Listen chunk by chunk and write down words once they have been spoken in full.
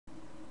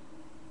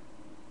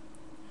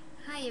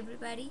Hi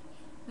everybody,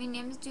 my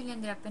name is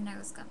Juliandra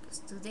Penagos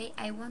Campos. Today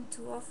I want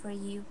to offer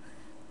you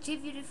three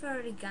beautiful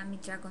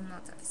origami dragon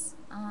models.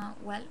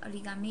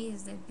 Origami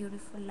is the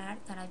beautiful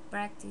art that I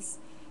practice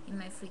in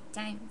my free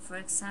time. For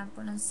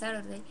example, on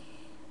Saturday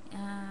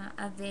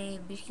at the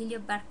Virgilio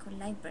Barco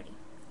Library.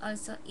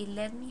 Also, it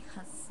let me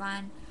have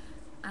fun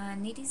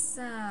and it is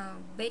a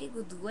very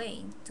good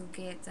way to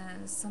get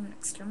some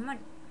extra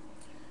money.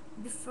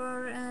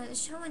 Before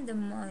showing the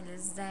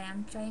models that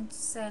I'm trying to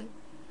sell,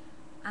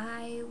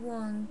 I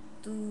want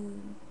to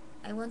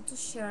I want to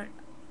share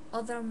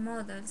other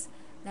models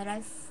that I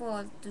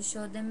fold to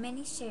show the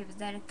many shapes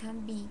that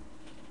can be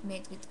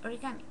made with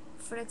origami.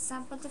 For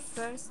example, the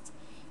first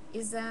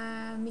is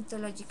a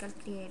mythological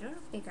creator,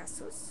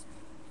 Pegasus.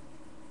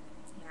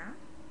 Yeah.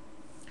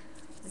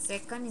 The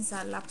second is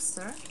a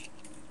lobster.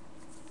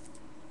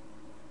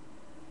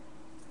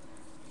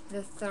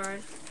 The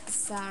third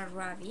is a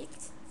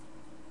rabbit.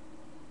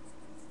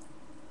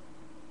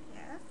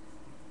 Yeah.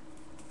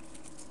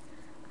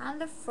 And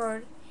the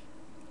fourth,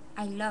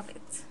 I love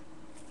it.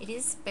 It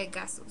is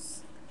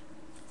Pegasus.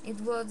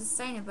 It was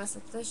designed by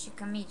Satoshi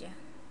Kamiya.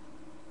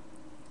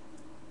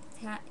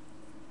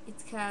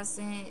 It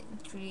has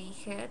three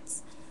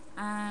heads.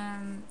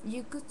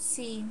 You could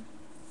see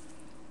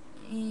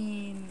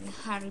in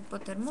Harry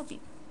Potter movie.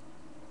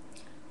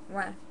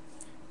 Well,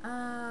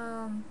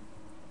 um,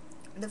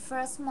 the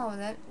first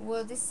model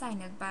was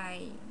designed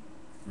by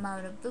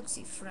Mauro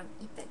Bucci from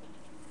Italy.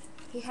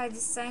 He had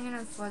designed and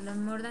unfolded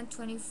more than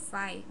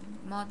 25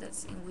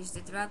 models in which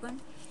the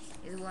dragon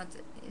is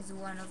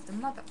one of the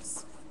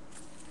models.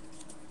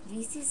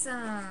 This is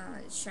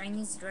a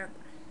Chinese dragon.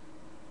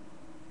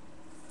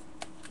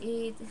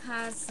 It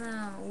has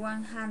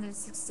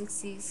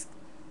 166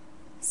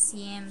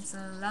 cms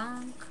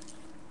long.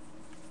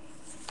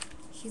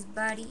 His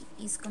body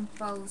is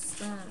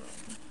composed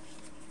of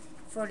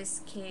 4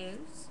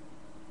 scales.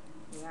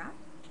 Yeah,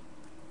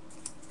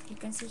 you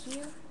can see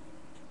here,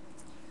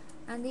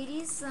 and it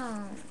is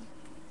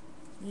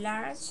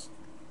large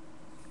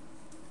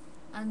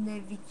at the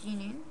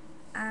beginning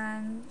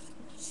and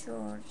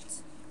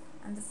short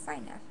and the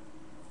final.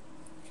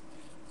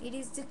 It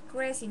is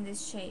decreasing the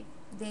shape,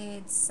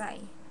 the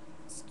size.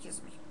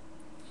 Excuse me.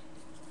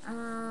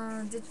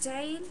 The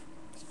tail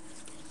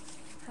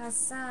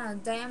has a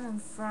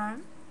diamond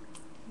form.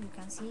 You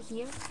can see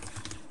here,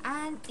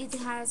 and it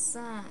has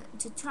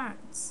 2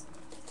 turns.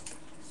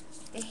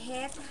 The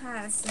head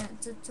has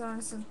 2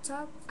 turns on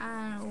top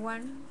and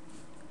one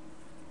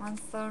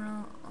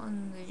thorn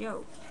on the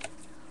jaw.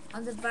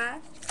 On the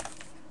back,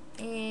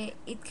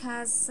 it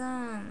has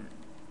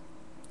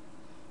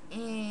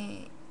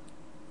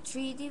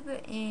three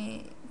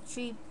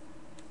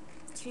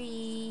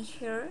three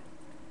hair,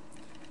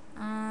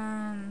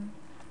 and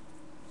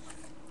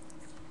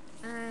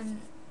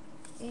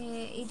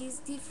it is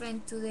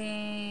different to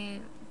the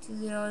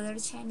other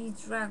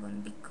Chinese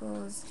dragon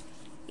because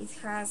it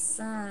has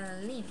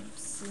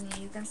limbs.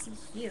 You can see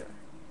here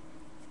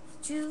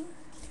 2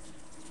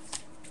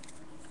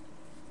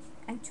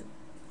 and 2.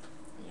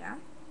 Yeah.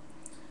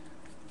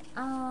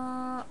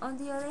 On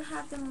the other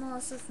hand, the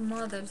most of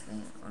models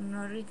in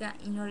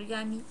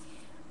origami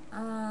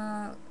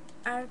are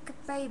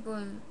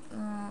capable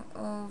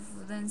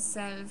of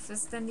themselves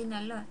standing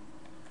alone,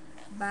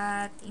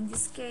 but in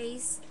this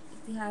case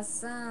it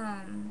has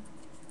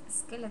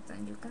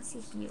skeleton. You can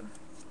see here.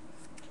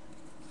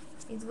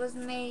 It was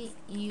made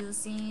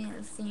using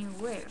thin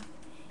wire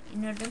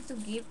in order to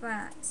give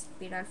a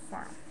spiral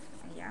form.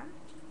 Yeah,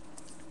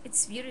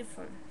 it's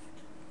beautiful.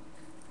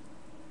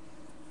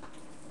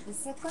 The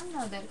second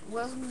model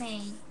was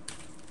made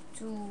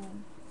to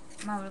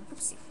Mauro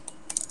Pucci.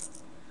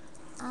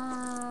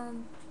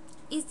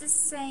 It's the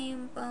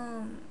same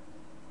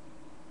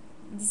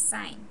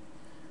design,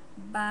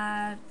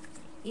 but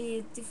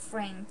it's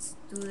different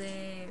to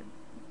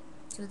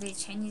the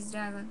Chinese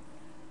dragon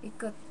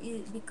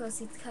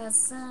because it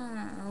has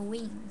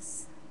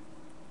wings.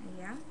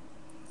 Yeah,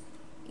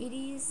 it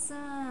is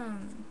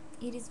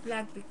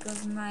black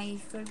because my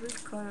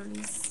favorite color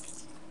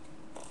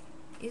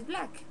is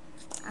black.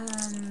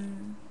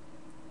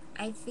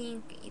 I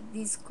think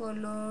this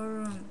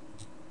color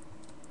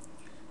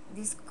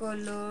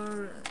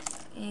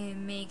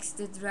makes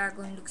the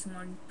dragon looks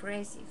more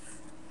impressive.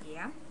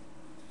 Yeah,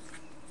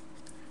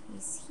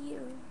 it's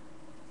here.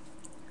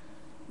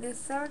 The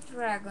third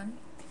dragon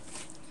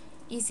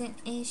is an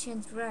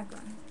ancient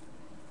dragon.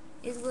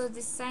 It was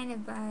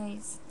designed by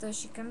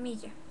Satoshi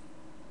Kamiya.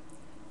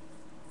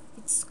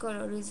 Its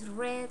color is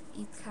red.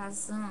 It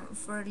has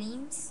 4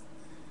 limbs,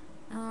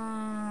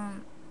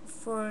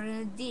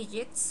 4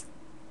 digits,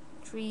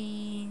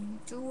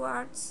 2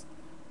 words,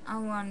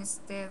 and 1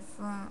 step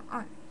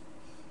on.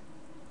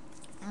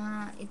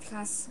 It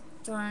has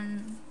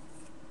turn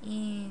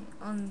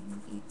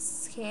on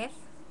its head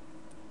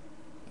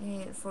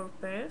 4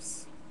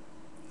 pairs,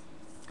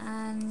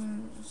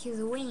 and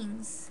his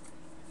wings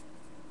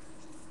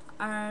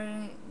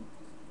are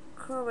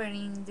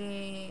covering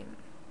the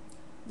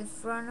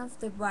front of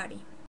the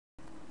body.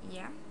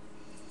 Yeah,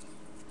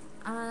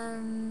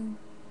 and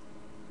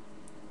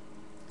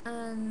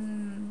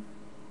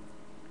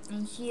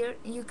here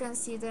you can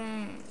see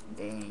the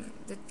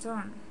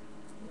turn.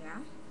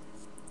 Yeah,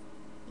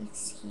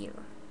 it's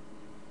here.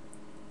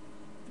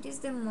 It is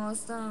the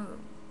most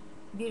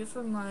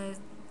beautiful model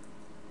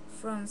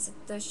from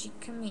Satoshi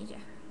Kamiya.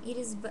 It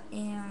is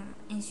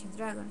ancient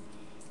dragon.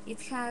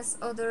 It has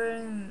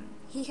other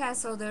he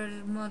has other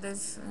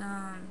models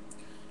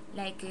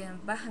like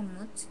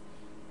Bahamut,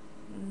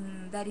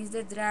 that is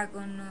the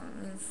dragon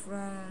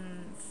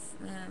from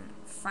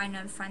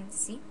Final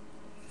Fantasy.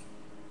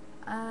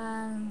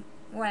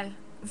 Well,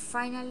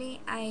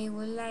 finally, I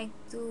would like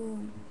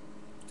to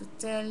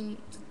tell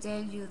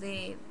you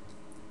the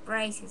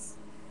prices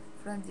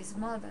from these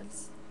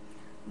models.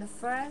 The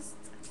first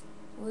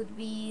would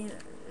be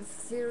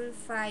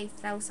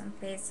 35,000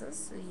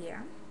 pesos. So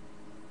yeah.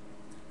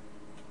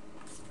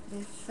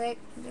 The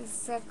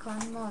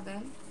second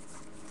model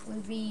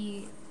will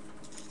be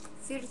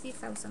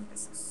 30,000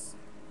 pesos.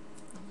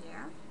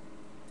 Yeah.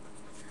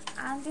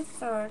 And the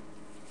third,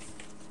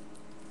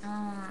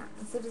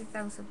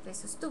 30,000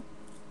 pesos too.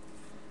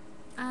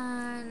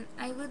 And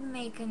I would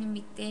make an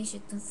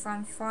invitation to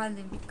fan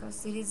folding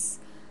because it is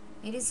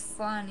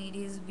fun, it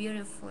is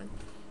beautiful.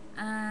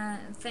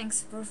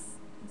 Thanks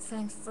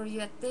for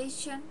your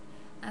attention,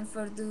 and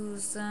for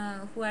those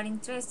who are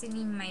interested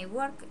in my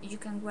work, you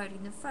can write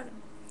in the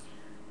forum.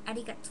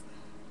 Arigato.